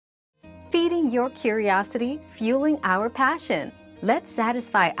feeding your curiosity, fueling our passion. Let's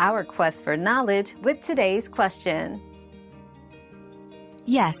satisfy our quest for knowledge with today's question.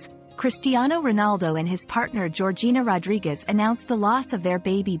 Yes, Cristiano Ronaldo and his partner Georgina Rodriguez announced the loss of their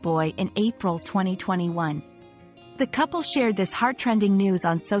baby boy in April 2021. The couple shared this heart-rending news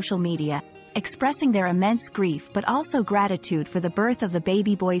on social media, expressing their immense grief but also gratitude for the birth of the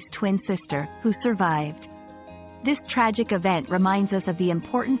baby boy's twin sister, who survived. This tragic event reminds us of the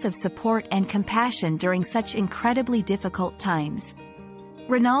importance of support and compassion during such incredibly difficult times.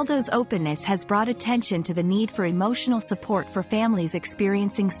 Ronaldo's openness has brought attention to the need for emotional support for families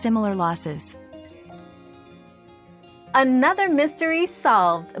experiencing similar losses. Another mystery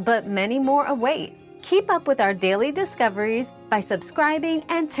solved, but many more await. Keep up with our daily discoveries by subscribing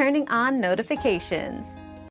and turning on notifications.